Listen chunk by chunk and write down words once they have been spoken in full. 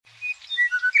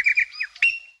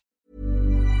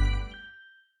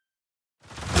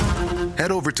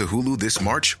Head over to Hulu this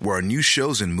March, where our new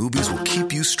shows and movies will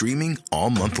keep you streaming all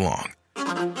month long.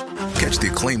 Catch the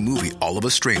acclaimed movie All of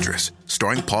Us Strangers,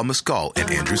 starring Paul Mescal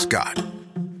and Andrew Scott.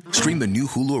 Stream the new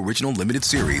Hulu original limited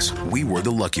series We Were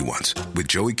the Lucky Ones with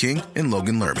Joey King and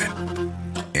Logan Lerman.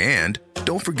 And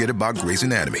don't forget about Grey's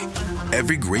Anatomy.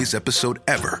 Every Grey's episode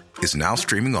ever is now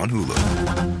streaming on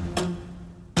Hulu.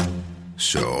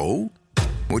 So,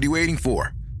 what are you waiting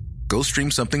for? Go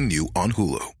stream something new on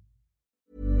Hulu.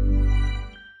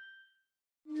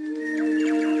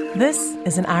 This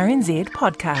is an RNZ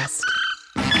podcast.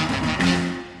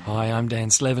 Hi, I'm Dan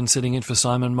Slevin, sitting in for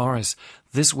Simon Morris.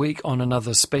 This week on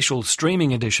another special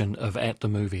streaming edition of At the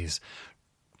Movies.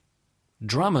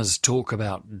 Drummers talk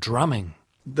about drumming.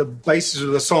 The basis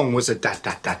of the song was a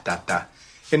da-da-da-da-da.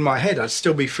 In my head, I'd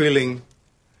still be feeling,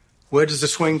 where does the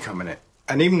swing come in it?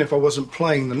 And even if I wasn't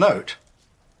playing the note,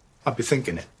 I'd be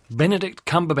thinking it. Benedict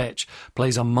Cumberbatch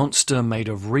plays a monster made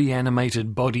of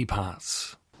reanimated body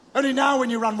parts. Only now when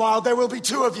you run wild, there will be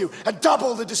two of you, and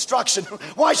double the destruction.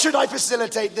 Why should I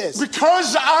facilitate this?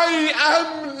 Because I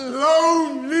am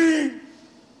lonely.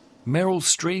 Meryl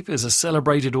Streep is a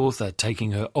celebrated author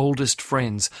taking her oldest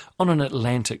friends on an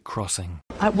Atlantic crossing.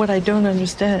 What I don't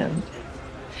understand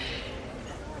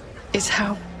is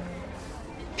how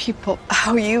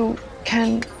you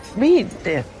can read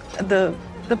it. The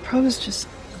prose just...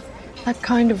 That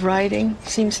kind of writing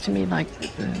seems to me like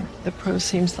the prose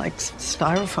seems like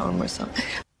styrofoam or something.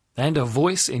 And a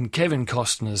voice in Kevin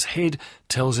Costner's head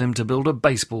tells him to build a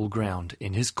baseball ground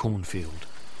in his cornfield.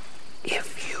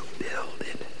 If you build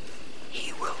it,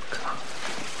 he will come.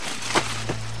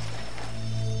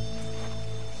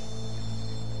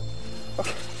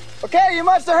 Okay, you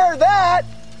must have heard that.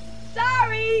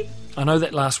 Sorry! I know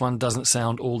that last one doesn't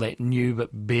sound all that new, but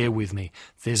bear with me.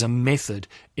 There's a method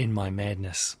in my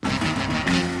madness.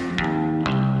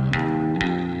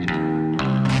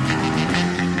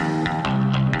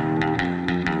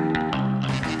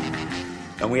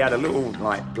 And we had a little,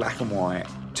 black and white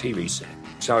TV set.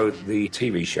 So the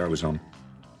TV show was on.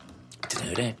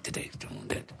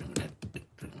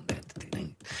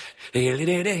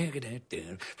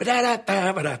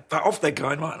 Off they're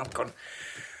going, right, and I'm going,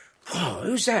 whoa,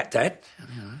 who's that, Dad?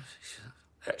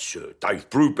 That's Dave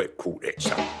Brubeck Quartet,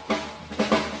 son.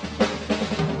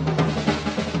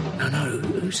 No,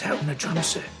 who's that on the drum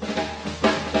set?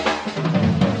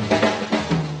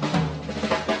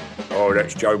 Oh,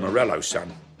 that's Joe Morello,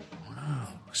 son. Oh.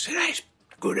 I said, that's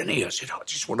good, isn't he? I said, I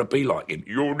just want to be like him.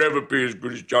 You'll never be as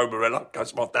good as Joe Morello.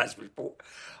 That's my dad's report.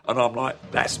 And I'm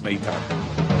like, that's me, Dad.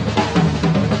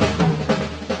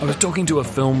 I was talking to a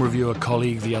film reviewer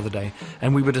colleague the other day,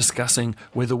 and we were discussing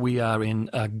whether we are in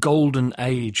a golden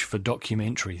age for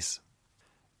documentaries.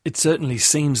 It certainly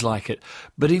seems like it,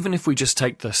 but even if we just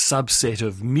take the subset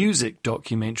of music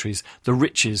documentaries, the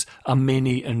riches are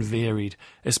many and varied,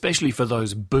 especially for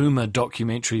those boomer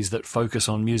documentaries that focus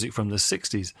on music from the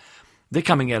 60s. They're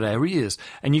coming at our ears,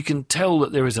 and you can tell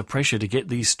that there is a pressure to get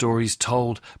these stories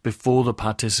told before the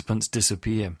participants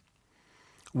disappear.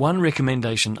 One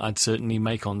recommendation I'd certainly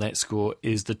make on that score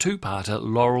is the two-parter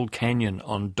Laurel Canyon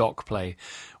on DocPlay,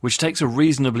 which takes a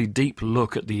reasonably deep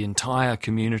look at the entire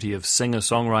community of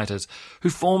singer-songwriters who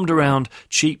formed around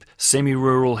cheap,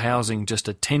 semi-rural housing just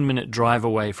a 10-minute drive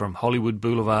away from Hollywood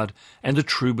Boulevard and the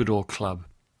Troubadour Club.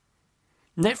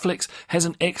 Netflix has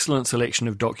an excellent selection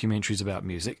of documentaries about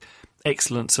music.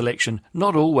 Excellent selection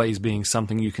not always being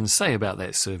something you can say about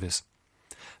that service.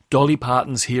 Dolly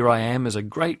Parton's Here I Am is a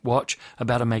great watch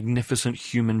about a magnificent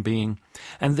human being,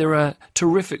 and there are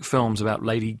terrific films about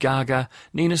Lady Gaga,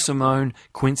 Nina Simone,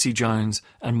 Quincy Jones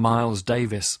and Miles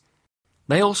Davis.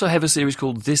 They also have a series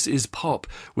called This Is Pop,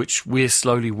 which we're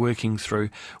slowly working through,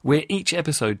 where each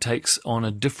episode takes on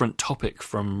a different topic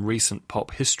from recent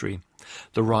pop history.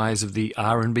 The rise of the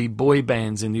R&B boy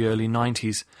bands in the early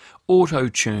 90s,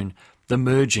 auto-tune, the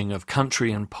merging of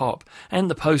country and pop, and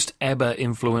the post-ABBA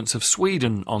influence of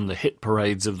Sweden on the hit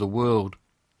parades of the world.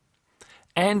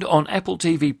 And on Apple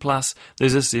TV Plus,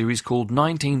 there's a series called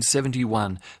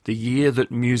 1971, The Year That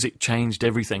Music Changed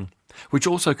Everything, which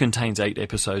also contains 8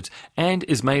 episodes and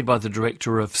is made by the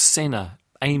director of Senna,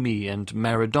 Amy and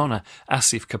Maradona,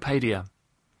 Asif Kapadia.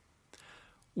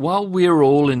 While we're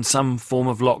all in some form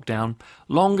of lockdown,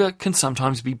 longer can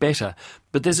sometimes be better,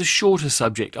 but there's a shorter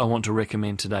subject I want to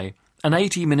recommend today, an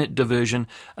 80-minute diversion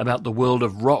about the world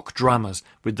of rock drummers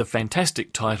with the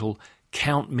fantastic title,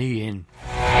 Count Me In.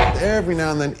 Every now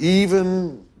and then,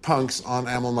 even punks on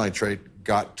amyl nitrate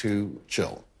got to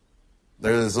chill.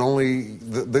 There's only,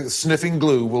 the sniffing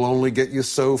glue will only get you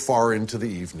so far into the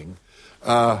evening.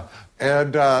 So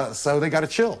they got to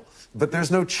chill. But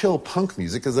there's no chill punk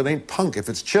music because it ain't punk if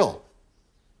it's chill.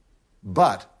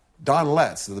 But Don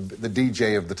Letts, the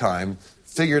DJ of the time,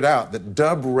 figured out that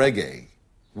dub reggae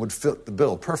would fit the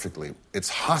bill perfectly. It's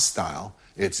hostile,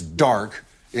 it's dark,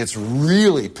 it's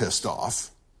really pissed off,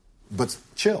 but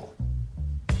chill.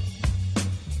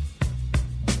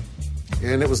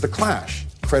 And it was The Clash,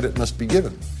 credit must be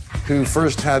given, who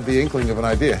first had the inkling of an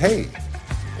idea. Hey,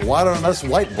 why don't us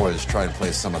white boys try and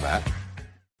play some of that?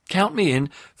 Count Me In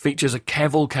features a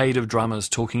cavalcade of drummers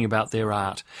talking about their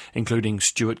art, including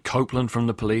Stuart Copeland from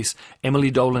The Police, Emily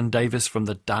Dolan Davis from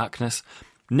The Darkness,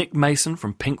 Nick Mason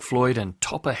from Pink Floyd, and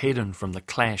Topper Headon from The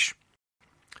Clash.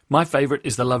 My favourite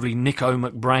is the lovely Nico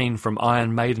McBrain from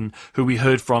Iron Maiden, who we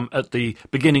heard from at the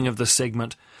beginning of the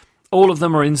segment. All of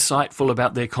them are insightful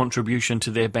about their contribution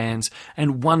to their bands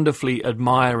and wonderfully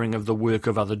admiring of the work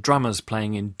of other drummers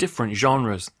playing in different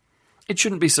genres. It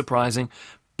shouldn't be surprising,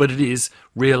 but it is,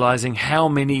 realising how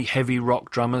many heavy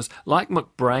rock drummers like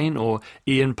McBrain or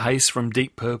Ian Pace from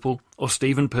Deep Purple or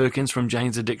Stephen Perkins from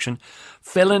Jane's Addiction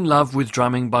fell in love with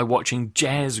drumming by watching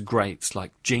jazz greats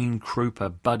like Gene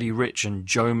Krupa, Buddy Rich and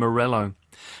Joe Morello,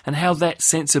 and how that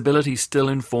sensibility still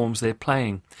informs their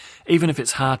playing, even if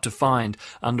it's hard to find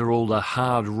under all the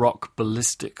hard rock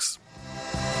ballistics.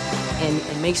 And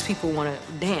it makes people want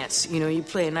to dance. You know, you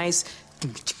play a nice...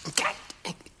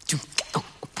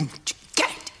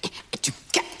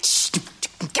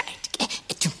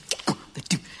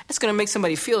 It's going to make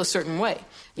somebody feel a certain way.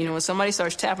 You know, when somebody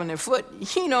starts tapping their foot,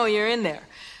 you know you're in there.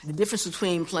 The difference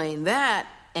between playing that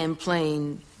and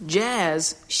playing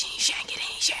jazz,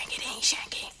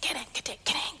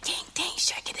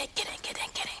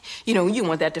 you know, you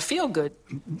want that to feel good.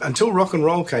 Until rock and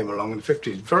roll came along in the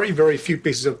 50s, very, very few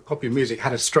pieces of popular music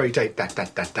had a straight 8, da, da,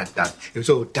 da, da, da. It was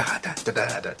all da, da, da,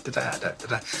 da, da, da, da, da,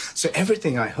 da. So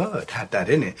everything I heard had that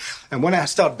in it. And when I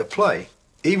started to play,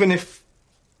 even if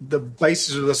the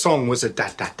basis of the song was a da,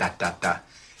 da, da, da, da,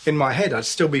 in my head I'd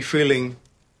still be feeling,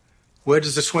 where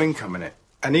does the swing come in it?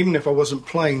 And even if I wasn't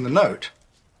playing the note,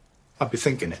 I'd be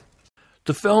thinking it.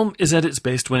 The film is at its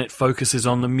best when it focuses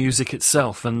on the music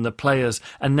itself and the players'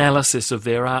 analysis of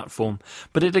their art form,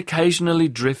 but it occasionally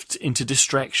drifts into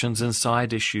distractions and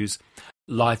side issues.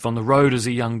 Life on the road as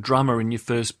a young drummer in your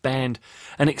first band,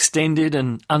 an extended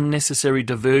and unnecessary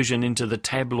diversion into the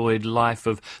tabloid life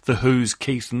of The Who's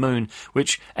Keith Moon,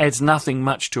 which adds nothing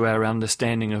much to our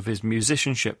understanding of his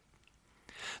musicianship.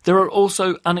 There are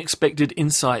also unexpected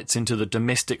insights into the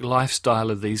domestic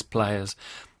lifestyle of these players.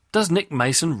 Does Nick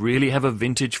Mason really have a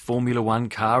vintage Formula One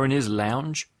car in his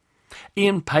lounge?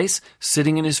 Ian Pace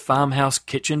sitting in his farmhouse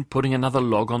kitchen putting another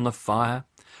log on the fire?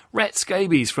 Rat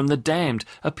Scabies from The Damned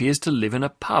appears to live in a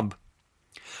pub.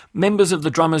 Members of the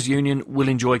Drummers Union will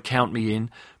enjoy Count Me In,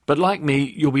 but like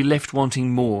me, you'll be left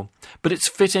wanting more. But it's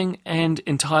fitting and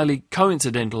entirely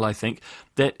coincidental, I think,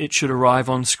 that it should arrive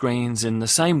on screens in the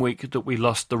same week that we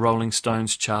lost the Rolling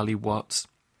Stones' Charlie Watts.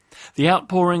 The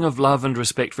outpouring of love and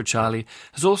respect for Charlie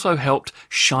has also helped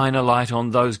shine a light on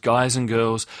those guys and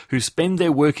girls who spend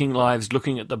their working lives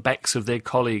looking at the backs of their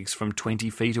colleagues from 20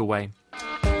 feet away.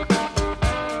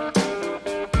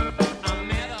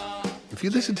 If you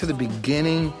listen to the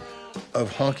beginning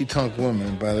of Honky Tonk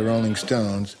Woman by the Rolling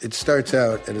Stones, it starts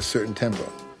out at a certain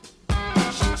tempo.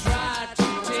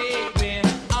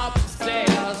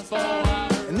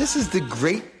 And this is the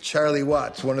great Charlie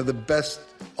Watts, one of the best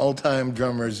all-time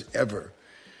drummers ever.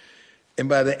 And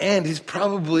by the end, he's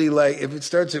probably like, if it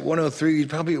starts at 103, he's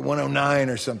probably at 109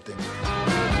 or something.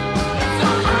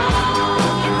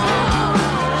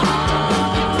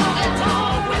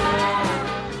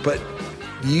 But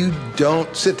you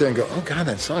don't sit there and go, oh God,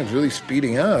 that song's really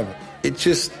speeding up. It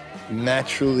just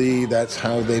naturally, that's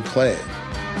how they play it.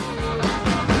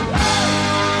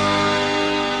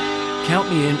 Count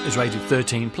Me In is rated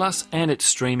 13+, and it's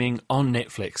streaming on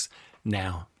Netflix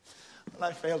now. Well,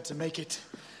 I failed to make it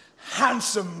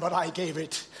handsome, but I gave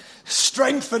it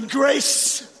strength and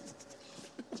grace.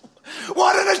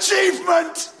 What an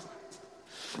achievement!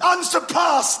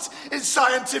 Unsurpassed in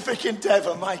scientific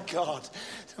endeavor, my God.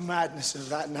 The madness of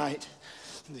that night,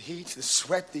 the heat, the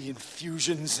sweat, the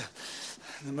infusions.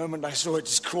 And the moment I saw it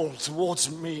just crawl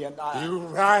towards me and I... You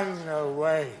ran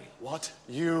away. What?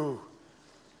 You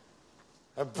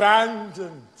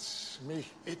abandoned me.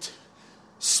 It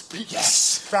speaks.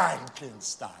 Yes,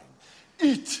 Frankenstein.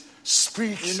 It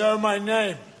speaks. You know my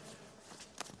name.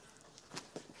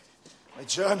 My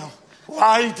journal.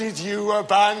 Why did you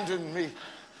abandon me?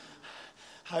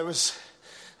 I was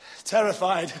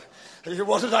terrified.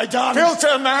 What had I done? Built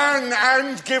a man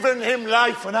and given him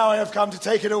life. For now I have come to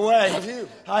take it away. Have you?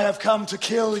 I have come to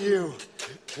kill you.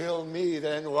 Kill me,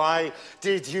 then. Why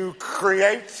did you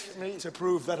create me? To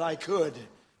prove that I could.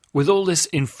 With all this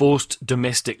enforced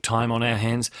domestic time on our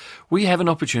hands, we have an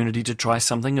opportunity to try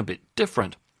something a bit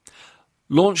different.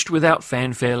 Launched without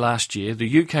fanfare last year,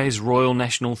 the UK's Royal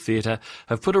National Theatre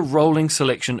have put a rolling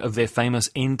selection of their famous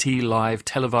NT Live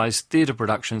televised theatre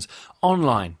productions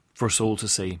online for us all to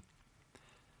see.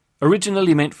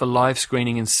 Originally meant for live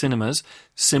screening in cinemas,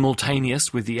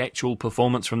 simultaneous with the actual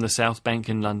performance from the South Bank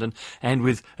in London and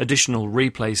with additional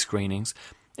replay screenings,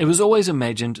 it was always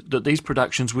imagined that these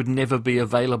productions would never be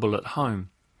available at home.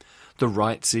 The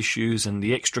rights issues and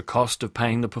the extra cost of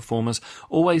paying the performers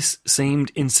always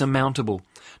seemed insurmountable,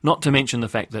 not to mention the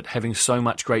fact that having so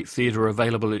much great theatre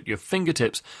available at your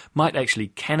fingertips might actually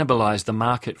cannibalise the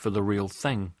market for the real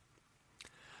thing.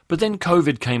 But then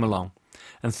COVID came along,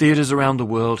 and theatres around the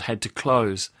world had to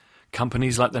close.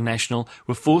 Companies like the National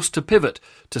were forced to pivot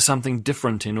to something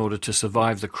different in order to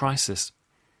survive the crisis.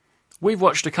 We've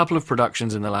watched a couple of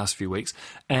productions in the last few weeks,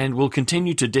 and will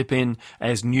continue to dip in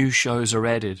as new shows are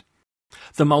added.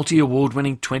 The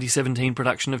multi-award-winning 2017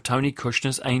 production of Tony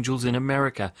Kushner's Angels in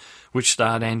America, which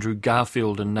starred Andrew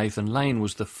Garfield and Nathan Lane,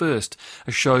 was the first,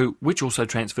 a show which also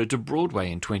transferred to Broadway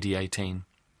in 2018.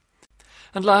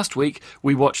 And last week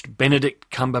we watched Benedict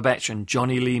Cumberbatch and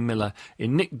Johnny Lee Miller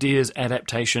in Nick Dear's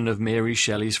adaptation of Mary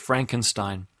Shelley's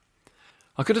Frankenstein.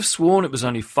 I could have sworn it was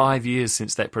only 5 years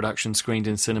since that production screened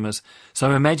in cinemas,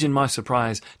 so imagine my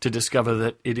surprise to discover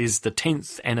that it is the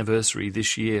 10th anniversary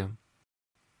this year.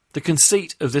 The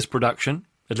conceit of this production,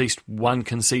 at least one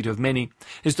conceit of many,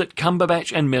 is that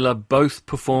Cumberbatch and Miller both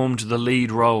performed the lead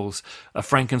roles,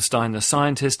 Frankenstein the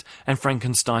scientist and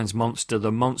Frankenstein's monster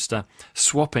the monster,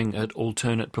 swapping at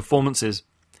alternate performances.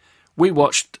 We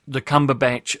watched the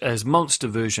Cumberbatch as monster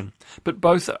version, but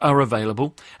both are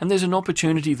available, and there's an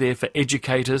opportunity there for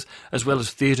educators as well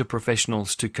as theatre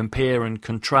professionals to compare and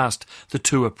contrast the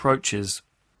two approaches.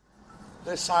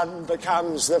 The son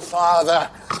becomes the father,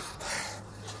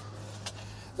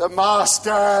 the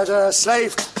master, the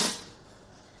slave.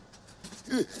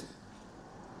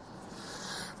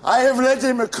 I have led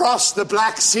him across the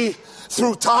Black Sea,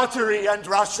 through Tartary and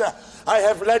Russia. I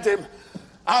have led him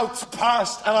out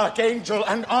past Archangel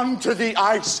and onto the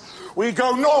ice. We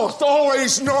go north,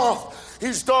 always north.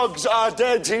 His dogs are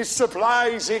dead, his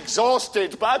supplies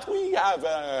exhausted, but we have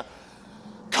a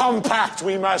compact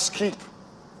we must keep.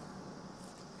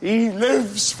 He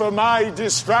lives for my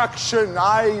destruction.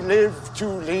 I live to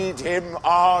lead him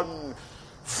on.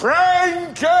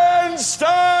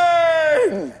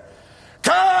 Frankenstein!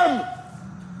 Come!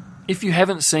 If you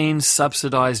haven't seen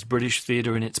subsidised British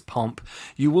theatre in its pomp,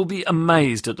 you will be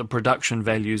amazed at the production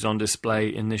values on display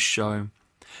in this show.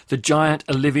 The giant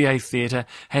Olivier Theatre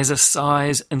has a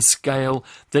size and scale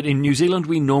that in New Zealand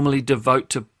we normally devote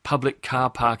to public car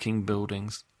parking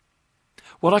buildings.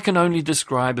 What I can only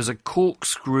describe as a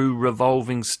corkscrew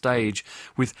revolving stage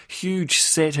with huge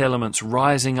set elements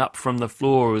rising up from the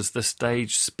floor as the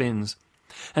stage spins.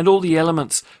 And all the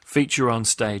elements feature on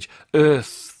stage: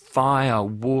 earth, fire,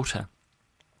 water.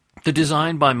 The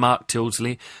design by Mark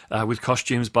Tildesley, with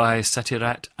costumes by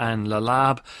Satirat and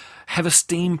Lalab, have a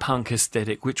steampunk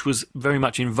aesthetic which was very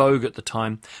much in vogue at the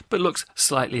time, but looks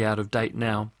slightly out of date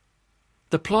now.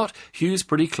 The plot hews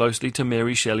pretty closely to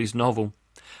Mary Shelley's novel.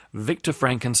 Victor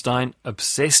Frankenstein,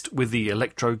 obsessed with the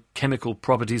electrochemical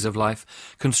properties of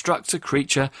life, constructs a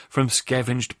creature from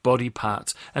scavenged body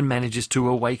parts and manages to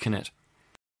awaken it.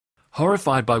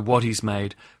 Horrified by what he's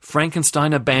made,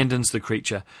 Frankenstein abandons the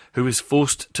creature, who is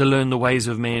forced to learn the ways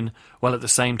of men while at the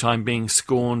same time being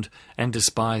scorned and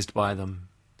despised by them.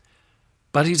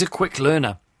 But he's a quick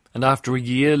learner, and after a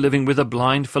year living with a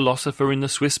blind philosopher in the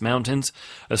Swiss mountains,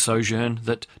 a sojourn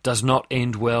that does not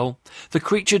end well, the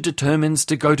creature determines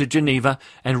to go to Geneva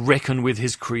and reckon with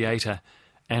his creator,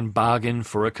 and bargain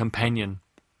for a companion.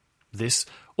 This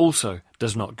also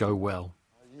does not go well.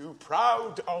 Are you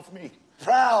proud of me?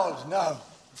 Proud? No.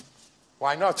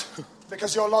 Why not?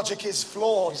 Because your logic is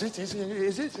flawed.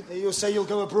 Is it? You'll say you'll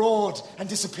go abroad and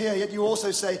disappear, yet you also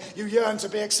say you yearn to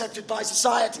be accepted by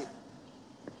society.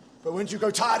 But won't you grow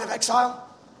tired of exile?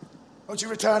 Won't you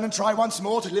return and try once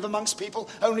more to live amongst people,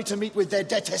 only to meet with their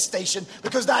detestation?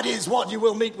 Because that is what you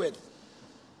will meet with.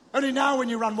 Only now when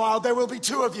you run wild, there will be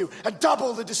two of you, and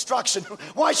double the destruction.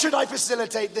 Why should I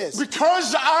facilitate this?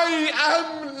 Because I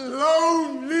am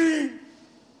lonely.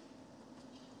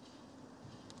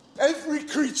 Every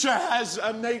creature has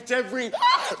a mate, every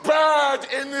bird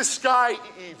in the sky,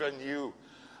 even you,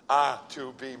 are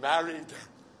to be married.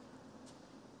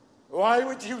 Why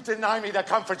would you deny me the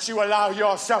comforts you allow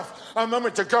yourself? A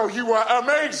moment ago you were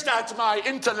amazed at my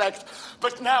intellect,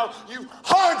 but now you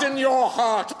harden your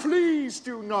heart. Please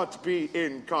do not be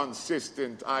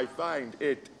inconsistent. I find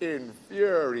it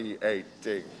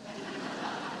infuriating.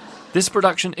 This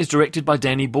production is directed by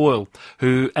Danny Boyle,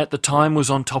 who at the time was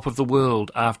on top of the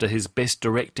world after his Best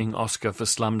Directing Oscar for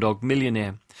Slumdog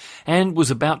Millionaire, and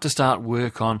was about to start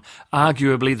work on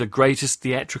arguably the greatest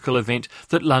theatrical event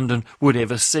that London would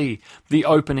ever see, the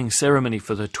opening ceremony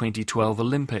for the 2012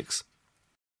 Olympics.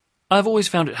 I've always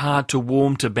found it hard to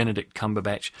warm to Benedict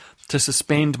Cumberbatch, to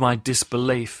suspend my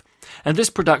disbelief, and this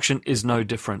production is no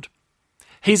different.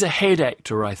 He's a head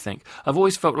actor, I think. I've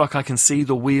always felt like I can see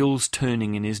the wheels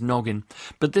turning in his noggin,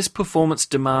 but this performance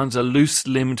demands a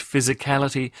loose-limbed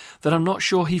physicality that I'm not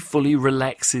sure he fully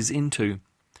relaxes into.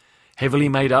 Heavily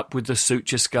made up with the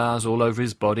suture scars all over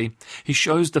his body, he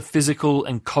shows the physical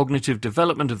and cognitive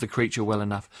development of the creature well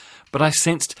enough, but I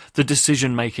sensed the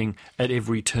decision-making at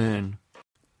every turn.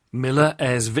 Miller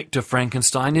as Victor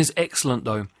Frankenstein is excellent,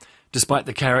 though, despite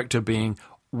the character being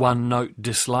one-note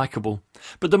dislikable.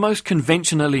 But the most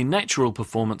conventionally natural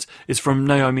performance is from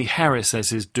Naomi Harris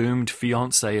as his doomed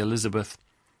fiancée Elizabeth.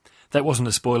 That wasn't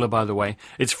a spoiler, by the way.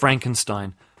 It's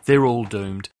Frankenstein. They're all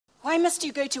doomed. Why must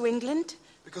you go to England?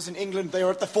 Because in England they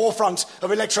are at the forefront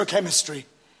of electrochemistry.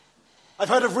 I've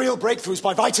heard of real breakthroughs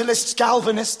by vitalists,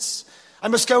 galvanists. I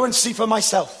must go and see for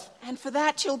myself. And for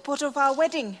that you'll put off our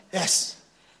wedding? Yes.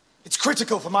 It's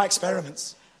critical for my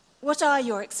experiments. What are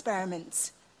your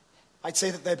experiments? I'd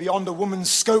say that they're beyond a woman's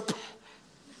scope.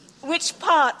 Which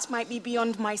part might be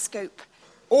beyond my scope?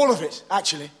 All of it,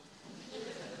 actually.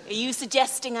 Are you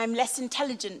suggesting I'm less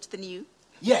intelligent than you?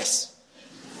 Yes.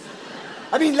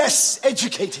 I mean, less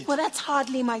educated. Well, that's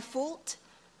hardly my fault.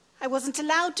 I wasn't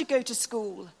allowed to go to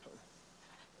school.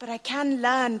 But I can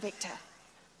learn, Victor.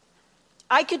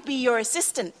 I could be your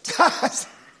assistant.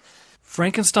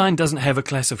 Frankenstein doesn't have a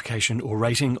classification or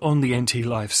rating on the NT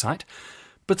Live site,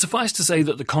 but suffice to say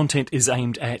that the content is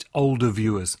aimed at older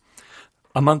viewers.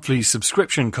 A monthly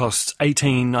subscription costs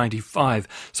 $18.95,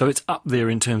 so it's up there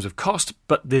in terms of cost,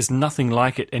 but there's nothing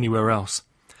like it anywhere else.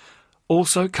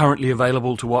 Also currently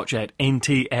available to watch at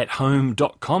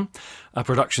ntathome.com are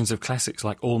productions of classics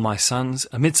like All My Sons,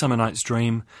 A Midsummer Night's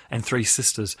Dream and Three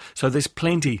Sisters, so there's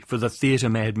plenty for the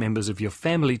theatre-mad members of your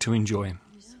family to enjoy.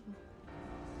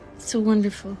 It's a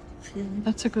wonderful feeling.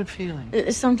 That's a good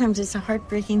feeling. Sometimes it's a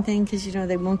heartbreaking thing because, you know,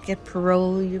 they won't get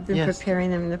parole. You've been preparing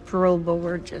them. The parole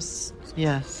board just...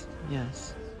 Yes,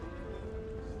 yes.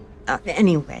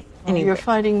 Anyway. You're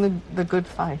fighting the good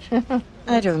fight.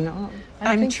 I don't know.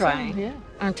 I'm trying. So, yeah.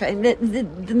 I'm trying.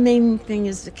 The main thing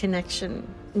is the connection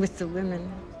with the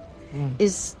women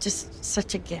is just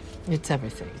such a gift. It's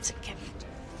everything. It's a gift.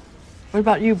 What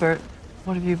about you, Bert?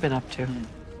 What have you been up to?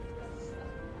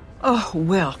 Oh,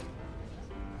 well,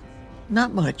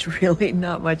 not much, really,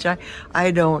 not much.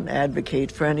 I don't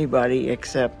advocate for anybody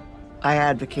except I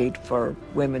advocate for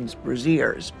women's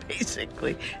brasiers,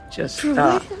 basically. Just,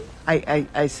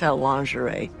 I sell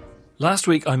lingerie. Last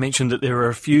week I mentioned that there are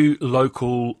a few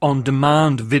local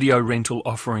on-demand video rental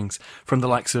offerings from the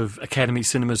likes of Academy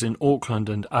Cinemas in Auckland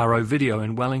and RO Video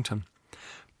in Wellington.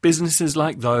 Businesses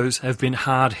like those have been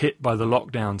hard hit by the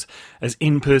lockdowns as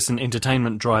in-person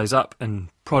entertainment dries up and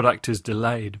product is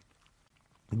delayed.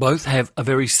 Both have a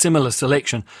very similar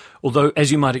selection, although,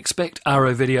 as you might expect,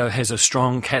 RO Video has a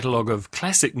strong catalogue of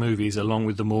classic movies along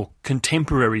with the more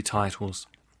contemporary titles.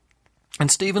 And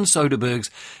Steven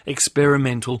Soderbergh's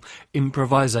experimental,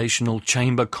 improvisational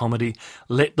chamber comedy,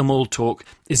 Let Them All Talk,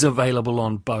 is available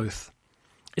on both.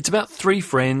 It's about three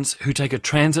friends who take a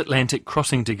transatlantic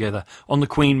crossing together on the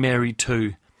Queen Mary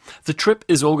 2. The trip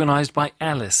is organised by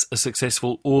Alice, a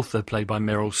successful author played by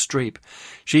Meryl Streep.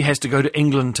 She has to go to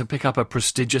England to pick up a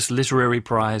prestigious literary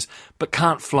prize, but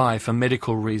can't fly for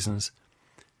medical reasons.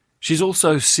 She's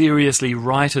also seriously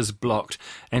writer's blocked,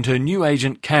 and her new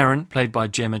agent Karen, played by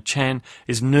Gemma Chan,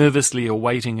 is nervously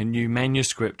awaiting a new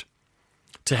manuscript.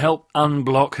 To help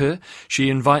unblock her, she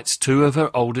invites two of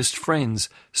her oldest friends,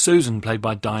 Susan, played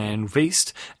by Diane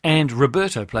Wiest, and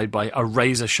Roberta, played by a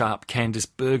razor-sharp Candice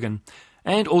Bergen,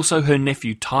 and also her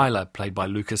nephew Tyler, played by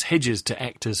Lucas Hedges, to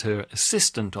act as her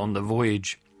assistant on the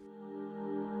voyage.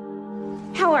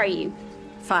 How are you?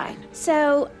 Fine.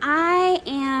 So, I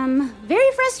am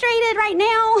very frustrated right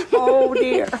now. Oh,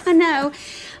 dear. I know.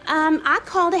 I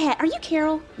called ahead. Are you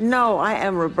Carol? No, I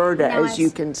am Roberta, No, as you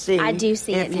can see. I do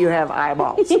see it if you now. have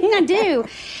eyeballs. I do.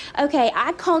 Okay,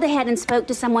 I called ahead and spoke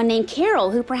to someone named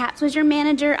Carol, who perhaps was your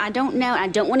manager. I don't know. I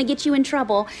don't want to get you in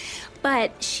trouble.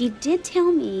 But she did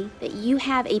tell me that you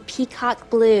have a peacock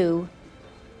blue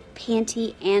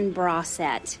panty and bra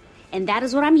set. and that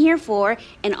is what I'm here for,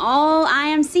 and all I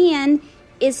am seeing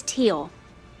is teal.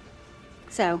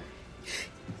 So,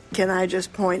 can I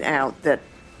just point out that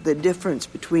the difference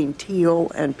between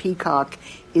teal and peacock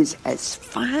is as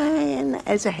fine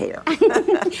as a hair?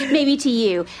 Maybe to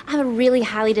you. I have a really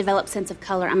highly developed sense of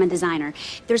color. I'm a designer.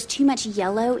 There's too much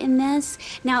yellow in this.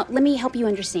 Now, let me help you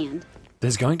understand.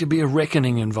 There's going to be a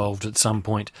reckoning involved at some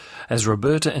point, as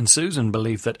Roberta and Susan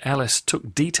believe that Alice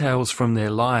took details from their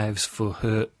lives for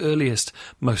her earliest,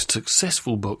 most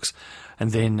successful books,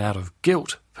 and then, out of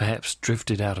guilt, perhaps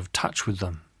drifted out of touch with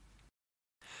them.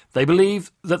 They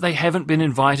believe that they haven't been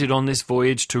invited on this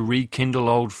voyage to rekindle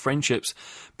old friendships,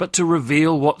 but to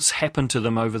reveal what's happened to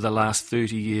them over the last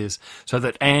 30 years, so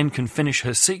that Anne can finish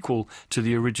her sequel to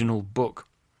the original book.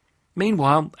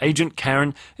 Meanwhile, Agent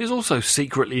Karen is also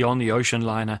secretly on the ocean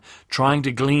liner, trying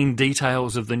to glean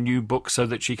details of the new book so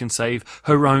that she can save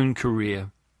her own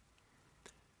career.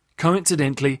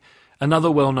 Coincidentally,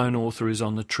 another well-known author is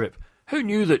on the trip. Who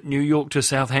knew that New York to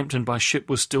Southampton by ship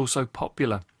was still so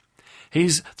popular?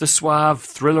 He's the suave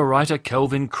thriller writer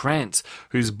Kelvin Krantz,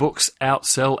 whose books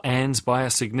outsell Anne's by a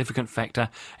significant factor,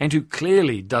 and who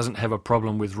clearly doesn't have a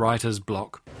problem with writer's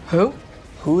block. Who?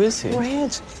 Who is he?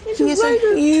 Krantz. He's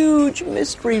a huge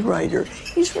mystery writer.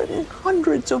 He's written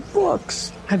hundreds of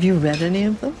books. Have you read any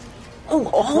of them? Oh,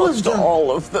 all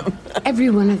of them. Every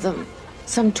one of them.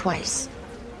 Some twice.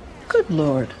 Good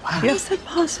Lord. Wow. How is that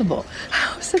possible?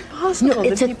 How is it possible? No,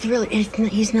 it's a thriller.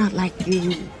 He's not like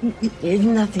you. He's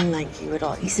nothing like you at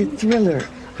all. He's a thriller,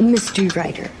 a mystery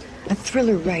writer, a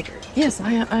thriller writer. Yes,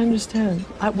 I understand.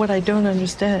 What I don't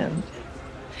understand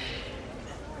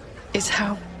is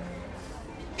how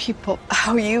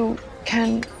you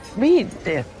can read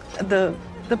it. The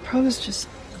prose just...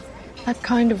 That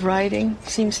kind of writing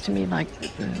seems to me like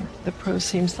the prose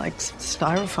seems like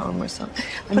styrofoam or something.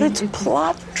 But it's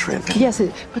plot-driven. Yes,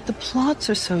 but the plots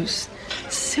are so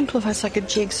simplified. It's like a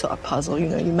jigsaw puzzle. You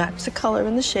know, you match the color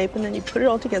and the shape, and then you put it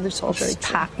all together. It's all very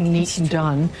packed, neat, and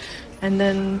done. And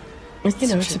then,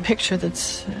 it's a picture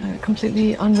that's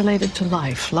completely unrelated to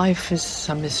life. Life is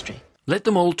a mystery. Let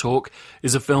Them All Talk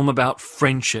is a film about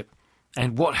friendship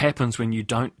and what happens when you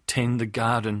don't tend the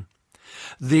garden.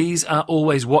 These are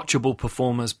always watchable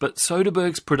performers, but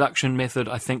Soderbergh's production method,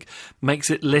 I think, makes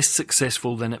it less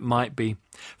successful than it might be.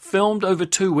 Filmed over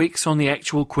 2 weeks on the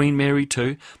actual Queen Mary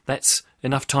 2, that's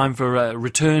enough time for a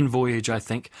return voyage, I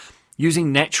think,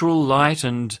 using natural light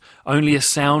and only a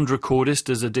sound recordist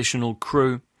as additional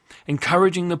crew,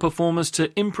 encouraging the performers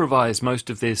to improvise most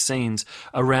of their scenes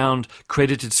around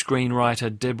credited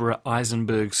screenwriter Deborah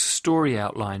Eisenberg's story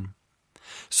outline.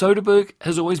 Soderbergh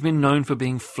has always been known for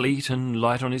being fleet and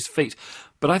light on his feet,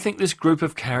 but I think this group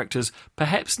of characters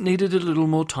perhaps needed a little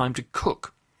more time to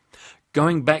cook.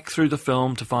 Going back through the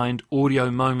film to find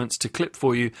audio moments to clip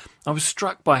for you, I was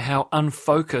struck by how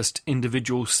unfocused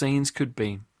individual scenes could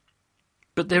be.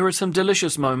 But there are some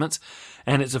delicious moments,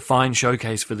 and it's a fine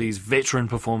showcase for these veteran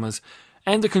performers,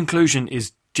 and the conclusion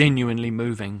is genuinely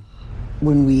moving.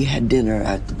 When we had dinner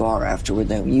at the bar afterward,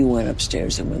 then you went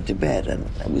upstairs and went to bed, and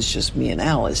it was just me and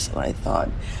Alice, and I thought,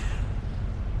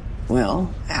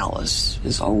 well, Alice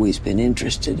has always been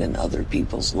interested in other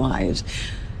people's lives.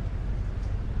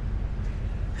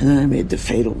 And then I made the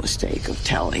fatal mistake of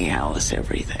telling Alice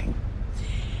everything.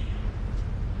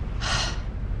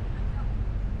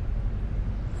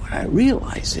 What I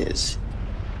realize is,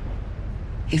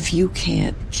 if you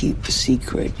can't keep a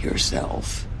secret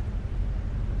yourself,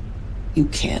 you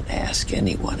can't ask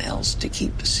anyone else to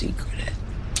keep a secret.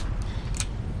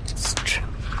 It's true.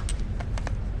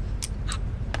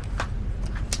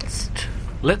 It's true.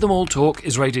 Let Them All Talk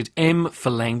is rated M for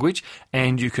language,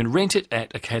 and you can rent it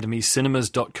at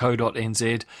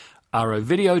academycinemas.co.nz,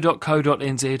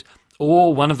 rovideo.co.nz,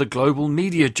 or one of the global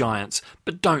media giants.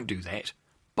 But don't do that.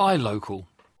 Buy local.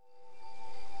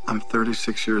 I'm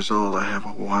 36 years old. I have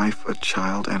a wife, a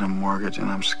child, and a mortgage,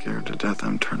 and I'm scared to death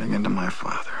I'm turning into my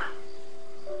father.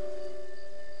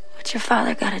 What's your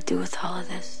father got to do with all of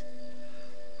this?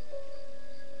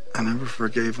 I never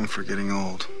forgave him for getting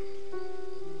old.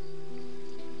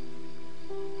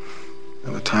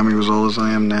 By the time he was old as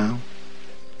I am now,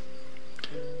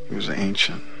 he was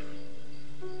ancient.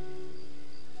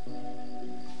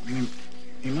 I mean,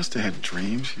 he must have had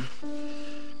dreams,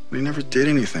 but he never did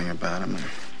anything about them.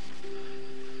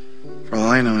 For all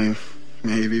I know, he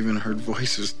may have even heard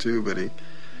voices too, but he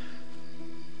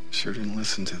sure didn't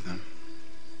listen to them.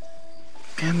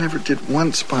 Man never did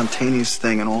one spontaneous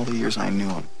thing in all the years I knew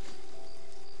him.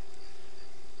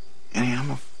 And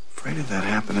I'm afraid of that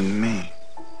happening to me.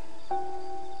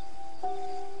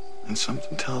 And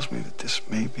something tells me that this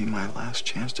may be my last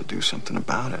chance to do something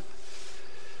about it.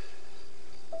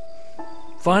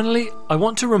 Finally, I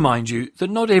want to remind you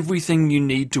that not everything you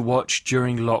need to watch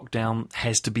during lockdown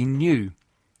has to be new.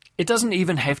 It doesn't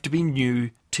even have to be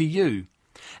new to you.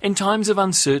 In times of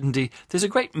uncertainty, there's a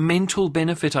great mental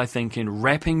benefit, I think, in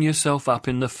wrapping yourself up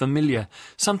in the familiar,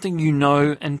 something you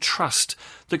know and trust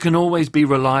that can always be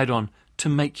relied on to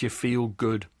make you feel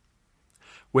good.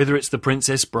 Whether it's The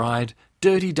Princess Bride,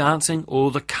 Dirty Dancing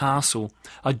or The Castle,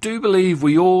 I do believe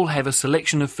we all have a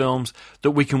selection of films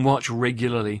that we can watch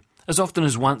regularly, as often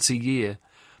as once a year.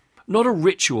 Not a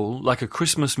ritual like a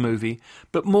Christmas movie,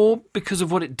 but more because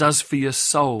of what it does for your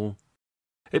soul.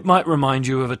 It might remind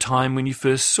you of a time when you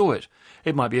first saw it.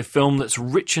 It might be a film that's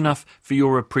rich enough for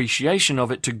your appreciation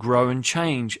of it to grow and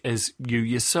change as you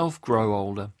yourself grow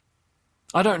older.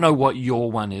 I don't know what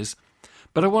your one is,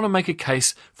 but I want to make a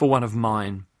case for one of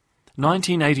mine.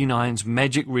 1989's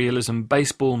magic realism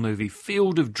baseball movie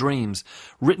Field of Dreams,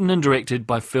 written and directed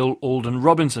by Phil Alden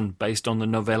Robinson, based on the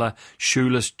novella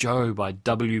Shoeless Joe by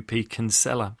W.P.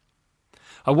 Kinsella.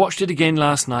 I watched it again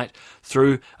last night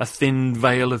through a thin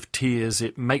veil of tears.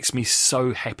 It makes me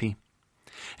so happy.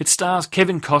 It stars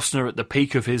Kevin Costner at the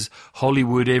peak of his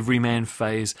Hollywood everyman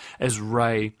phase as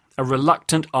Ray, a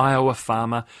reluctant Iowa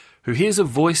farmer who hears a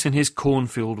voice in his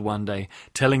cornfield one day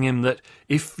telling him that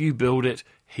if you build it,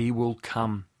 he will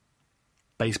come.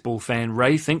 Baseball fan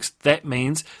Ray thinks that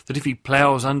means that if he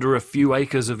ploughs under a few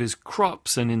acres of his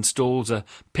crops and installs a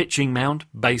pitching mount,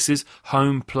 bases,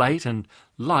 home plate and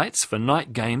lights for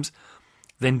night games,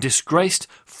 then disgraced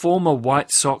former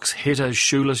White Sox hitter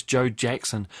Shoeless Joe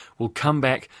Jackson will come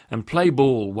back and play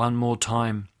ball one more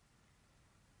time.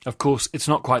 Of course, it's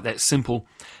not quite that simple,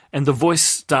 and the voice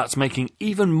starts making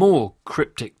even more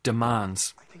cryptic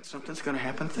demands. I think something's going to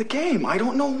happen to the game. I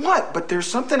don't know what, but there's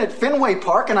something at Fenway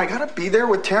Park, and I got to be there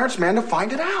with Terrence Mann to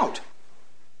find it out.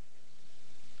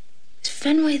 Is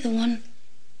Fenway the one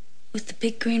with the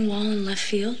big green wall in left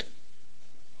field?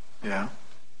 Yeah.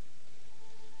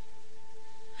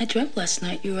 I dreamt last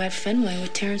night you were at Fenway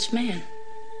with Terrence Mann.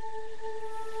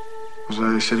 Was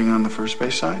I sitting on the first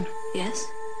base side? Yes?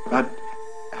 About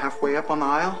halfway up on the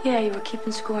aisle? Yeah, you were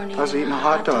keeping score and I was eating a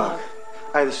hot dog.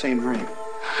 I had the same dream.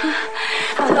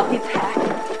 I'll help you pack.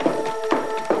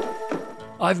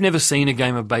 I've never seen a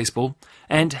game of baseball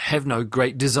and have no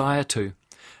great desire to.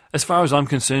 As far as I'm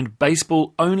concerned,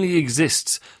 baseball only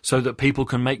exists so that people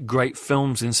can make great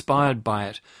films inspired by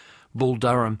it. Bull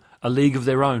Durham, A League of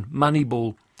Their Own,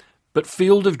 Moneyball. But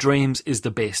Field of Dreams is the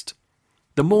best.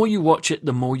 The more you watch it,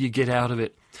 the more you get out of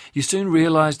it. You soon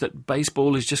realise that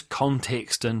baseball is just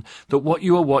context and that what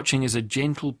you are watching is a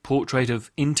gentle portrait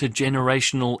of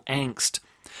intergenerational angst,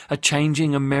 a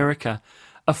changing America,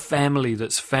 a family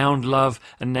that's found love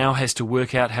and now has to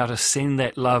work out how to send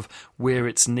that love where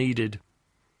it's needed.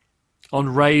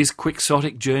 On Ray's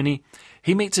quixotic journey,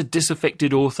 he meets a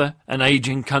disaffected author, an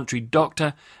ageing country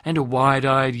doctor, and a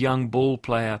wide-eyed young ball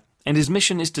player, and his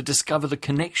mission is to discover the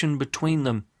connection between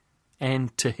them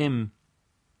and to him.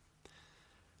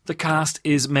 The cast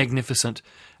is magnificent.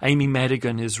 Amy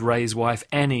Madigan is Ray's wife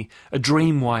Annie, a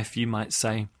dream wife, you might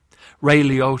say. Ray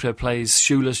Liotta plays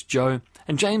Shoeless Joe,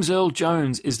 and James Earl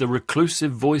Jones is the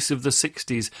reclusive voice of the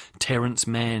 60s, Terrence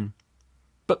Mann.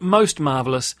 But most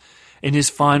marvellous, in his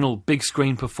final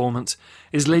big-screen performance,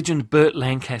 is legend Burt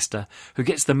Lancaster, who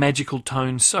gets the magical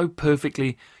tone so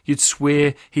perfectly you'd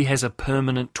swear he has a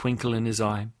permanent twinkle in his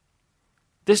eye.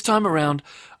 This time around,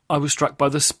 I was struck by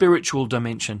the spiritual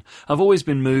dimension. I've always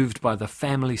been moved by the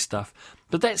family stuff,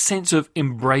 but that sense of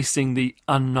embracing the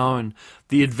unknown,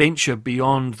 the adventure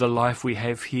beyond the life we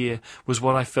have here, was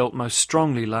what I felt most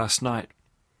strongly last night.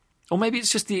 Or maybe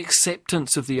it's just the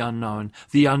acceptance of the unknown,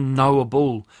 the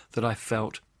unknowable that I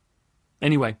felt.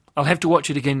 Anyway, I'll have to watch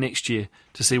it again next year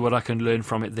to see what I can learn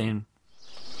from it then.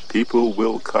 People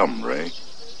will come, Ray.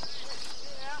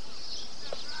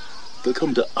 They'll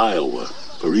come to Iowa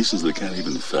for reasons they can't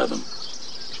even fathom.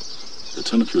 They'll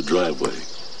turn up your driveway,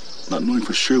 not knowing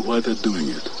for sure why they're doing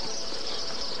it.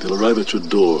 They'll arrive at your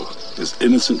door as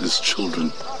innocent as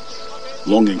children,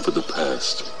 longing for the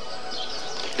past.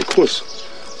 Of course,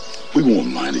 we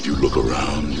won't mind if you look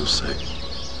around, you'll say.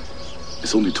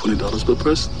 It's only $20 per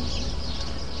person.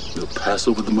 They'll pass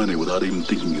over the money without even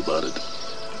thinking about it.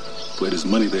 For it is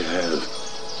money they have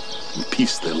and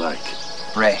peace they like.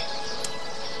 Ray,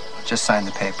 just sign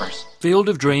the papers. Field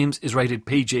of Dreams is rated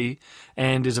PG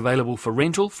and is available for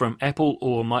rental from Apple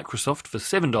or Microsoft for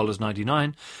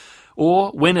 $7.99.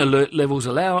 Or, when alert levels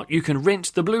allow, you can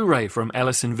rent the Blu-ray from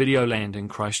Alice in Videoland in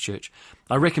Christchurch.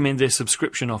 I recommend their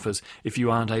subscription offers if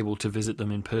you aren't able to visit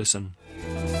them in person.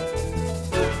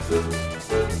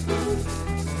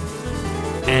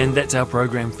 And that's our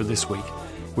program for this week.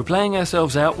 We're playing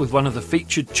ourselves out with one of the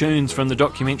featured tunes from the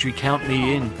documentary Count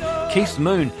Me In. Keith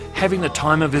Moon having the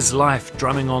time of his life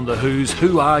drumming on The Who's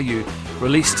Who Are You,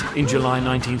 released in July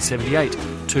 1978,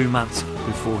 2 months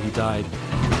before he died.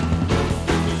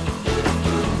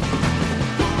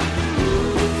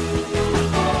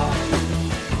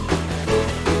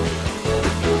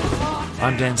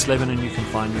 I'm Dan Slevin, and you can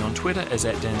find me on Twitter as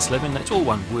 @DanSlevin, that's all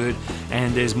one word,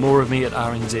 and there's more of me at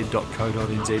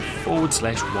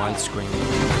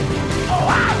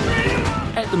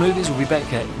rnz.co.nz/widescreen. At the movies, we'll be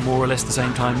back at more or less the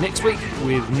same time next week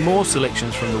with more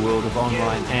selections from the world of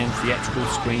online and theatrical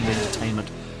screen entertainment.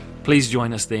 Please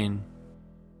join us then.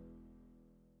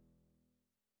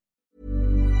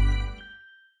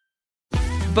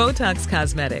 Botox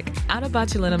Cosmetic, out of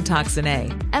botulinum toxin A,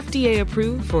 FDA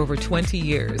approved for over 20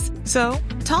 years. So,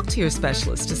 talk to your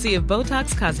specialist to see if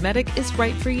Botox Cosmetic is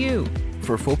right for you.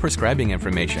 For full prescribing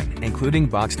information, including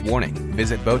boxed warning,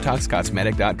 visit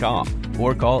BotoxCosmetic.com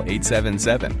or call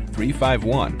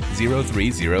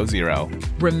 877-351-0300.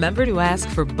 Remember to ask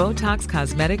for Botox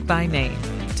Cosmetic by name.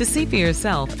 To see for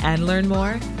yourself and learn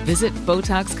more, visit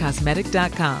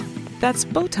BotoxCosmetic.com. That's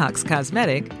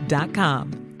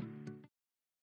BotoxCosmetic.com.